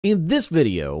In this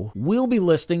video, we'll be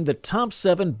listing the top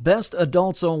 7 best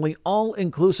adults-only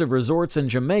all-inclusive resorts in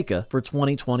Jamaica for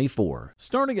 2024.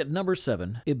 Starting at number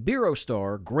 7,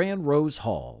 Iberostar Grand Rose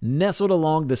Hall. Nestled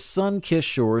along the sun-kissed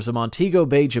shores of Montego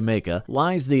Bay, Jamaica,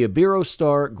 lies the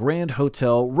Iberostar Grand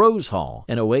Hotel Rose Hall,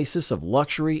 an oasis of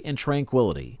luxury and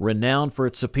tranquility. Renowned for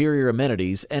its superior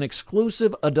amenities and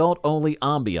exclusive adult-only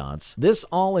ambiance, this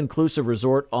all-inclusive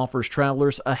resort offers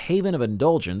travelers a haven of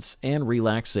indulgence and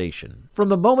relaxation. From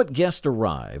the moment guests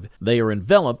arrive, they are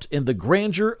enveloped in the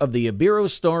grandeur of the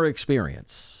Iberostar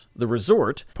experience. The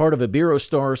resort, part of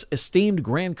Iberostar's esteemed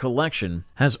Grand Collection,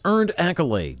 has earned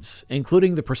accolades,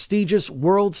 including the prestigious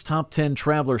World's Top 10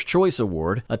 Traveler's Choice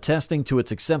Award, attesting to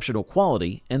its exceptional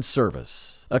quality and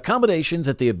service. Accommodations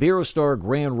at the Iberostar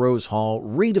Grand Rose Hall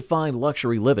redefine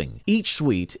luxury living. Each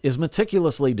suite is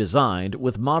meticulously designed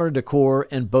with modern decor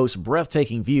and boasts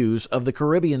breathtaking views of the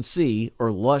Caribbean Sea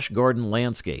or lush garden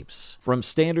landscapes. From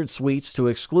standard suites to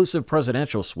exclusive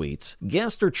presidential suites,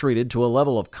 guests are treated to a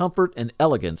level of comfort and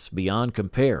elegance beyond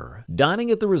compare. Dining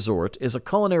at the resort is a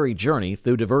culinary journey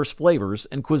through diverse flavors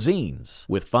and cuisines.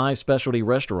 With 5 specialty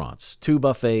restaurants, 2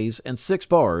 buffets, and 6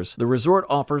 bars, the resort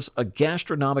offers a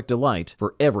gastronomic delight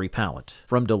for every palate.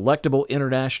 From delectable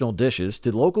international dishes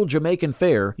to local Jamaican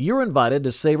fare, you're invited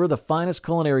to savor the finest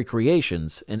culinary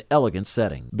creations in elegant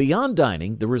setting. Beyond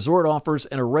dining, the resort offers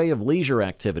an array of leisure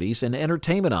activities and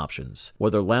entertainment options.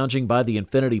 Whether lounging by the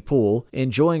infinity pool,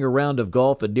 enjoying a round of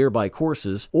golf at nearby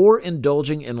courses, or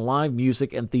indulging in live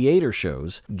music and theater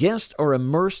shows, guests are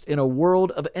immersed in a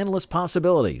world of endless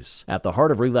possibilities. At the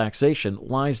heart of relaxation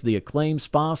lies the acclaimed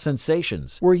Spa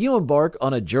Sensations, where you embark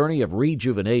on a journey of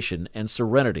rejuvenation and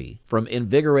serenity. From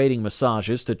invigorating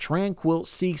massages to tranquil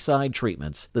seaside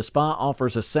treatments, the spa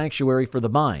offers a sanctuary for the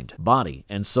mind, body,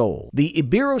 and soul. The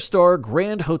Iberostar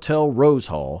Grand Hotel Rose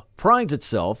Hall prides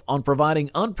itself on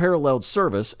providing unparalleled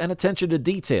service and attention to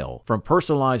detail. From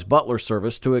personalized butler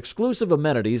service to exclusive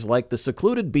amenities like the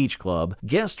secluded beach club,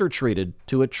 guests are treated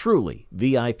to a truly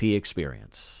VIP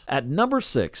experience. At number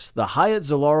 6, the Hyatt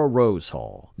Zilara Rose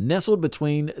Hall. Nestled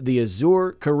between the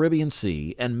azure Caribbean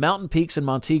Sea and mountain peaks in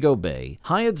Montego Bay,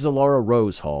 Hyatt Zilara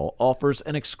Rose Hall offers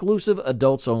an exclusive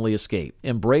adults-only escape.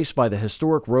 Embraced by the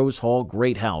historic Rose Hall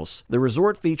Great House, the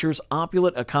resort features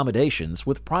opulent accommodations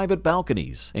with private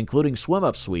balconies, including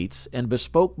swim-up suites and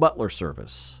bespoke butler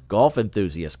service. Golf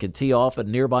enthusiasts can tee off at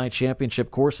nearby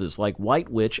championship courses like White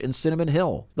Witch and Cinnamon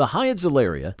Hill. The Hyatt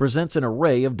Zilara presents an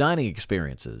array of dining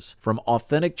experiences, from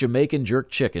authentic Jamaican jerk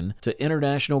chicken to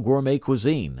international gourmet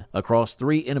cuisine, across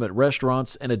 3 intimate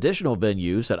restaurants and additional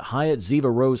venues at Hyatt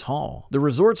Ziva Rose Hall. The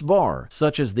resort's bar,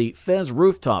 such as the Fez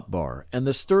Rooftop Bar and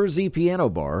the Stir Z Piano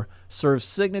Bar, serves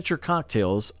signature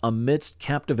cocktails amidst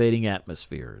captivating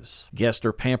atmospheres. Guests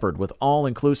are pampered with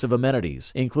all-inclusive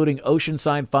amenities, including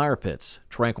oceanside fire pits,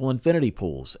 tranquil infinity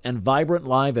pools, and vibrant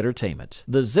live entertainment.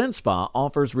 The Zen Spa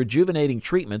offers rejuvenating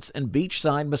treatments and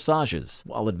beachside massages,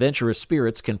 while adventurous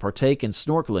spirits can partake in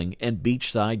snorkeling and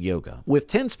beachside yoga. With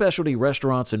 10 specialty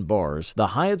restaurants and bars, the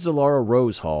Hyatt Zilara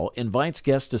Rose Hall invites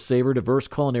guests to savor diverse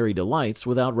culinary delights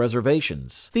without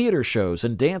reservations. Theater shows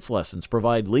and dance lessons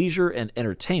provide leisure and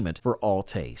entertainment for all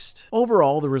taste.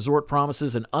 Overall, the resort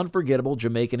promises an unforgettable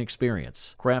Jamaican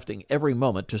experience, crafting every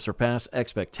moment to surpass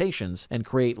expectations and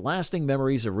create lasting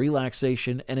memories of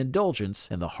relaxation and indulgence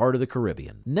in the heart of the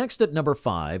Caribbean. Next at number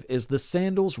 5 is the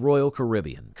Sandals Royal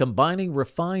Caribbean. Combining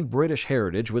refined British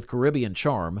heritage with Caribbean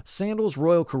charm, Sandals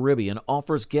Royal Caribbean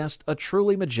offers guests a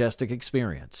truly majestic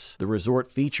experience. The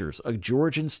resort features a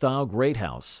Georgian-style great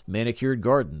house, manicured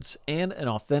gardens, and an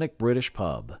authentic British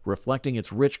pub, reflecting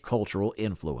its rich cultural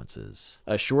influences.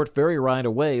 A short ferry ride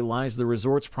away lies the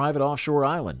resort's private offshore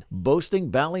island, boasting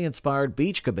Bali-inspired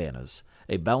beach cabanas,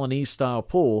 a Balinese-style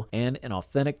pool, and an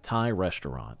authentic Thai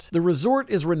restaurant. The resort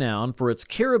is renowned for its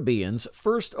Caribbean's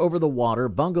first over-the-water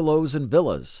bungalows and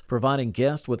villas, providing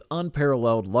guests with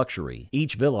unparalleled luxury.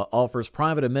 Each villa offers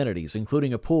private amenities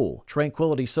including a pool,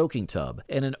 tranquility soaking tub,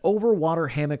 and an over-water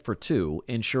hammock for 2,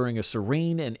 ensuring a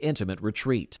serene and intimate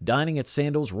retreat. Dining at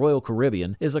Sandals Royal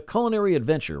Caribbean is a culinary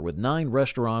adventure with 9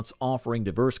 restaurants offering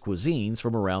diverse cuisines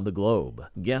from around the globe.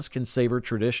 Guests can savor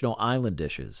traditional island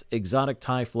dishes, exotic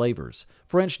Thai flavors,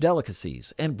 French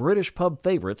delicacies, and British pub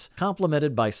favorites,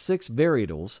 complemented by 6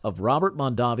 varietals of Robert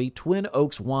Mondavi Twin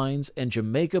Oaks wines and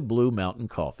Jamaica Blue Mountain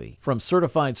coffee. From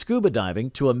certified scuba diving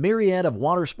to a myriad of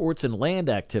water sports and land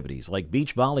activities like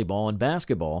beach volleyball and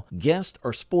basketball, guests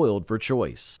are spoiled for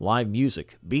choice. Live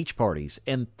music, beach parties,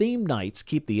 and theme nights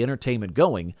keep the entertainment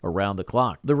going around the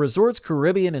clock. The resort's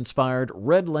Caribbean-inspired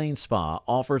Red Lane Spa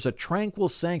offers a tranquil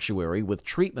sanctuary with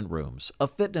treatment rooms, a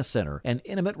fitness center, and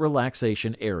intimate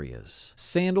relaxation areas.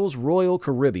 Sandals Royal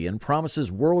Caribbean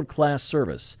promises world-class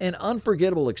service and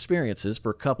unforgettable experiences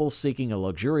for couples seeking a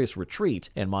luxurious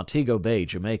retreat in Montego Bay,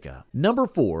 Jamaica. Number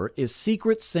 4 is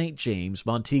Secret St. James,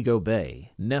 Montego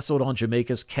Bay. Nestled on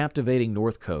Jamaica's captivating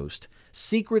north coast,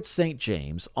 Secret St.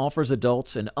 James offers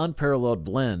adults an unparalleled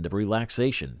blend of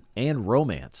relaxation and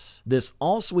romance. This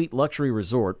all-suite luxury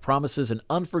resort promises an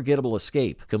unforgettable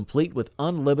escape, complete with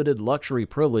unlimited luxury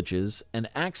privileges and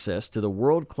access to the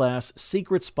world-class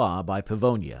Secret Spa by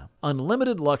Pavonia.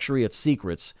 Unlimited luxury at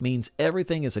Secrets means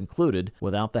everything is included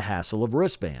without the hassle of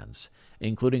wristbands,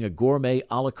 including a gourmet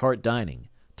a la carte dining,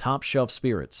 top-shelf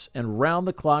spirits, and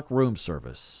round-the-clock room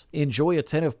service. Enjoy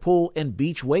attentive pool and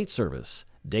beach wait service,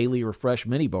 daily refresh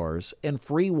minibars, and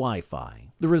free Wi-Fi.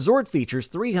 The resort features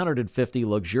 350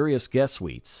 luxurious guest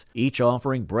suites, each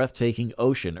offering breathtaking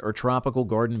ocean or tropical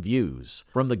garden views.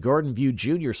 From the Garden View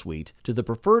Junior Suite to the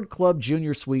Preferred Club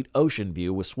Junior Suite Ocean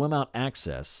View with swim-out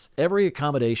access, every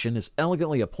accommodation is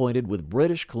elegantly appointed with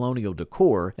British colonial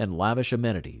decor and lavish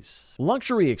amenities.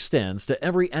 Luxury extends to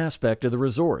every aspect of the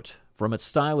resort, from its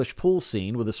stylish pool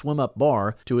scene with a swim-up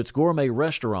bar to its gourmet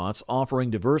restaurants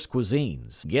offering diverse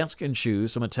cuisines. Guests can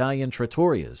choose from Italian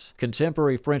trattorias,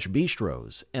 contemporary French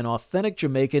bistros, and authentic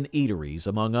Jamaican eateries,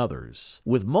 among others.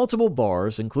 With multiple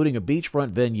bars, including a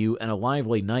beachfront venue and a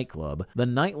lively nightclub, the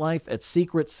nightlife at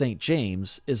Secret St.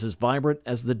 James is as vibrant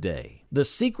as the day. The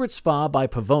Secret Spa by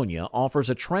Pavonia offers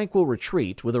a tranquil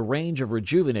retreat with a range of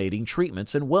rejuvenating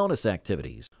treatments and wellness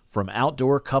activities. From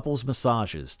outdoor couples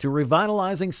massages to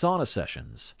revitalizing sauna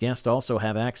sessions, guests also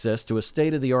have access to a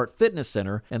state-of-the-art fitness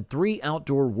center and 3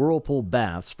 outdoor whirlpool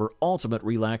baths for ultimate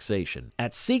relaxation.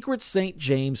 At Secret St.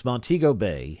 James, Montego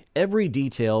Bay, every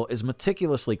detail is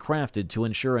meticulously crafted to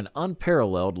ensure an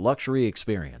unparalleled luxury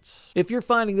experience. If you're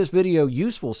finding this video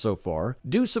useful so far,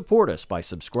 do support us by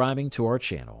subscribing to our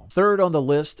channel. Third on the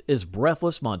list is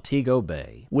Breathless, Montego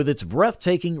Bay. With its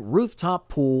breathtaking rooftop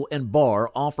pool and bar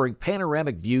offering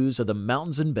panoramic views of the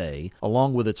mountains and bay,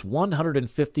 along with its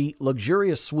 150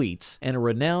 luxurious suites and a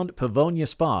renowned Pavonia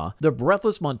spa, the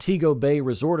Breathless Montego Bay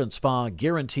Resort and Spa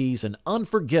guarantees an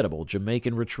unforgettable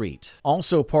Jamaican retreat.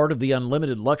 Also part of the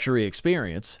unlimited luxury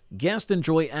experience, guests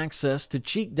enjoy access to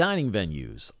chic dining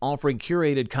venues, offering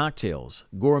curated cocktails,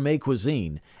 gourmet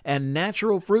cuisine, and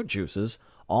natural fruit juices,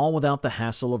 all without the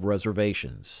hassle of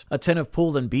reservations. Attentive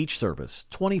pool and beach service,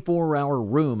 24-hour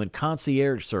room and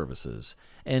concierge services,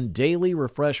 and daily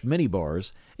refresh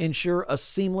minibars ensure a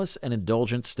seamless and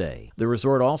indulgent stay. The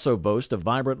resort also boasts a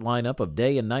vibrant lineup of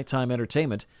day and nighttime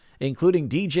entertainment, including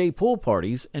DJ pool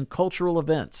parties and cultural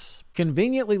events.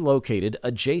 Conveniently located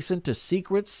adjacent to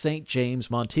Secrets St. James,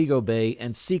 Montego Bay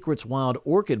and Secrets Wild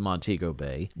Orchid, Montego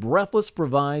Bay, Breathless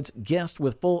provides guests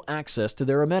with full access to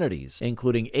their amenities,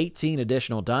 including 18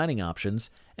 additional dining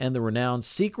options and the renowned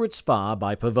Secret Spa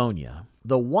by Pavonia.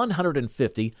 The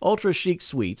 150 ultra-chic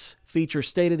suites feature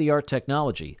state-of-the-art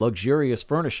technology, luxurious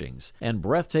furnishings, and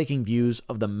breathtaking views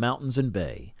of the mountains and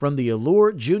bay. From the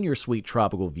Allure Junior Suite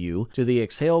Tropical View to the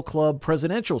Exhale Club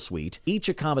Presidential Suite, each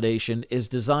accommodation is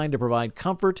designed to provide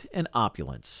comfort and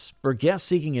opulence. For guests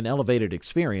seeking an elevated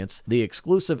experience, the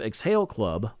exclusive Exhale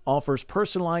Club offers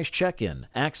personalized check-in,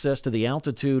 access to the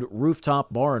altitude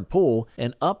rooftop bar and pool,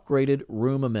 and upgraded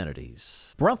room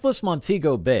amenities. Breathless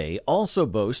Montego Bay also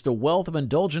boasts a wealth of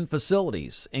indulgent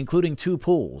facilities, including 2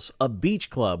 pools, a beach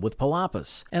club with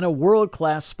Palapas, and a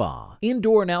world-class spa.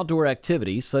 Indoor and outdoor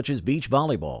activities such as beach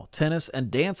volleyball, tennis,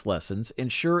 and dance lessons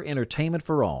ensure entertainment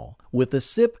for all. With the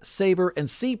Sip, Savor, and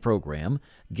See program,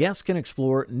 guests can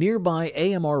explore nearby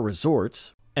AMR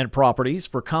resorts and properties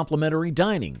for complimentary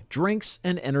dining, drinks,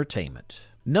 and entertainment.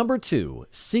 Number 2.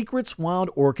 Secrets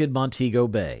Wild Orchid, Montego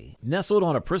Bay. Nestled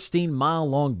on a pristine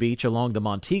mile-long beach along the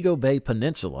Montego Bay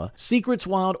Peninsula, Secrets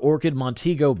Wild Orchid,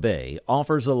 Montego Bay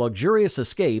offers a luxurious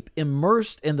escape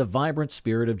immersed in the vibrant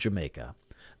spirit of Jamaica.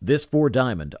 This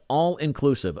 4-diamond,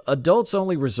 all-inclusive,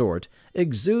 adults-only resort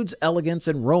exudes elegance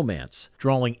and romance,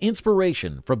 drawing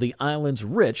inspiration from the island's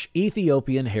rich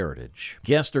Ethiopian heritage.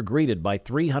 Guests are greeted by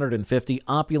 350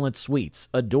 opulent suites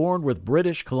adorned with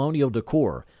British colonial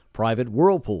decor, private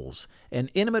whirlpools,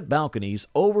 and intimate balconies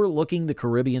overlooking the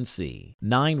Caribbean Sea.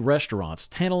 9 restaurants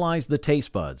tantalize the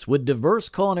taste buds with diverse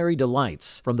culinary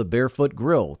delights, from the Barefoot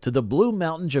Grill to the Blue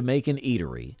Mountain Jamaican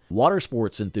Eatery. Water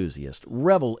sports enthusiasts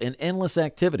revel in endless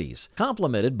activities,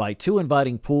 complemented by 2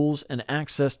 inviting pools and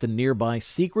access to nearby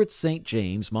Secret St.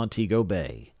 James, Montego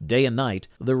Bay. Day and night,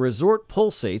 the resort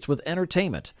pulsates with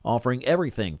entertainment, offering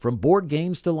everything from board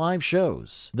games to live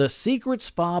shows. The Secret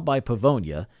Spa by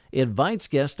Pavonia invites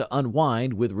guests to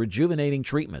unwind with rejuvenating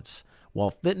treatments, while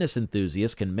fitness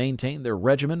enthusiasts can maintain their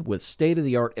regimen with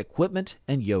state-of-the-art equipment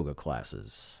and yoga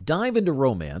classes. Dive into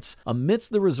romance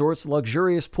amidst the resort's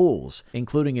luxurious pools,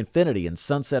 including infinity and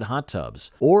sunset hot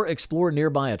tubs, or explore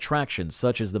nearby attractions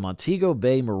such as the Montego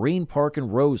Bay Marine Park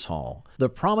and Rose Hall. The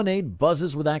promenade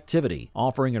buzzes with activity,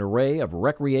 offering an array of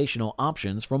recreational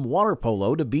options from water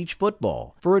polo to beach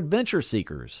football. For adventure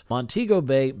seekers, Montego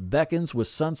Bay beckons with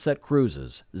sunset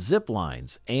cruises, zip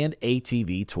lines, and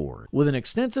ATV tours. With an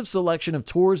extensive selection of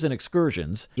tours and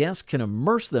excursions, guests can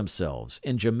immerse themselves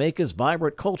in Jamaica's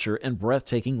vibrant culture and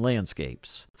breathtaking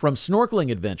landscapes. From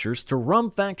snorkeling adventures to rum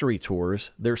factory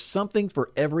tours, there's something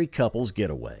for every couple's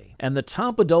getaway. And the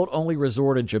top adult-only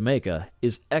resort in Jamaica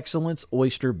is Excellence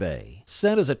Oyster Bay.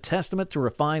 Set as a testament to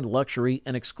refined luxury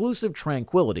and exclusive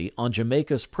tranquility on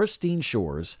Jamaica's pristine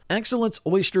shores, Excellence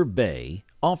Oyster Bay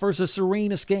offers a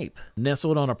serene escape.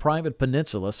 Nestled on a private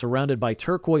peninsula surrounded by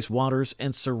turquoise waters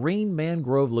and serene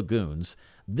mangrove lagoons,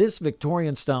 this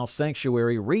Victorian-style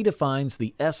sanctuary redefines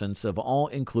the essence of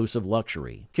all-inclusive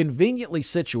luxury. Conveniently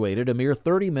situated a mere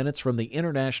 30 minutes from the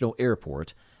international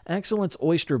airport, Excellence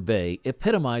Oyster Bay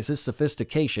epitomizes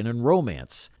sophistication and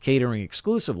romance, catering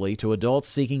exclusively to adults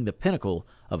seeking the pinnacle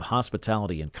of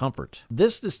hospitality and comfort.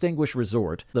 This distinguished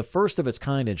resort, the first of its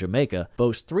kind in Jamaica,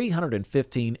 boasts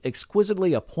 315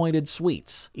 exquisitely appointed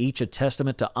suites, each a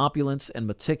testament to opulence and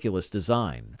meticulous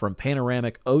design. From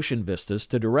panoramic ocean vistas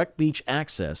to direct beach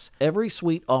access, every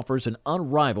suite offers an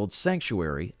unrivaled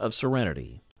sanctuary of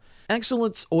serenity.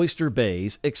 Excellence Oyster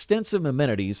Bay's extensive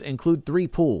amenities include 3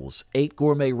 pools, 8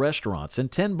 gourmet restaurants, and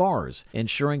 10 bars,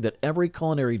 ensuring that every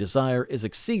culinary desire is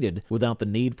exceeded without the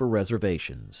need for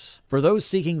reservations. For those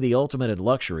seeking the ultimate in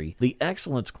luxury, the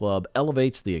Excellence Club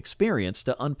elevates the experience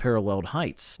to unparalleled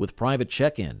heights. With private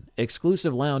check-in,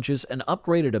 exclusive lounges, and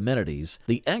upgraded amenities,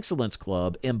 the Excellence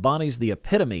Club embodies the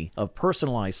epitome of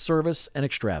personalized service and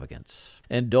extravagance.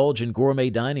 Indulge in gourmet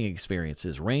dining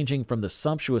experiences ranging from the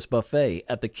sumptuous buffet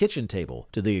at the kitchen table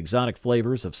to the exotic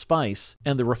flavors of spice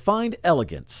and the refined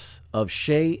elegance of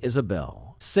Chez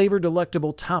Isabel. Savor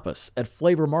delectable tapas at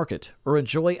Flavor Market or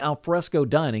enjoy alfresco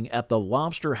dining at the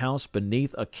Lobster House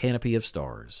beneath a canopy of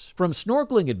stars. From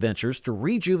snorkeling adventures to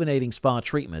rejuvenating spa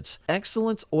treatments,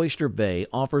 Excellence Oyster Bay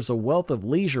offers a wealth of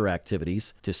leisure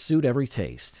activities to suit every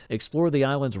taste. Explore the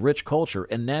island's rich culture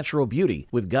and natural beauty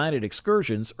with guided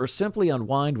excursions or simply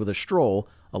unwind with a stroll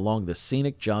along the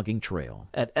scenic jogging trail.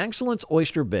 At Excellence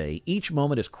Oyster Bay, each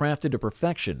moment is crafted to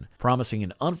perfection, promising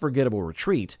an unforgettable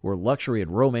retreat where luxury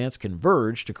and romance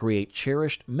converge to create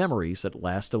cherished memories that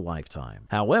last a lifetime.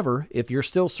 However, if you're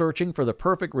still searching for the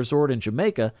perfect resort in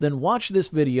Jamaica, then watch this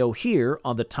video here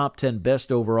on the top 10 best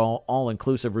overall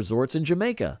all-inclusive resorts in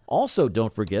Jamaica. Also,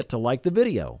 don't forget to like the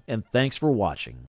video, and thanks for watching.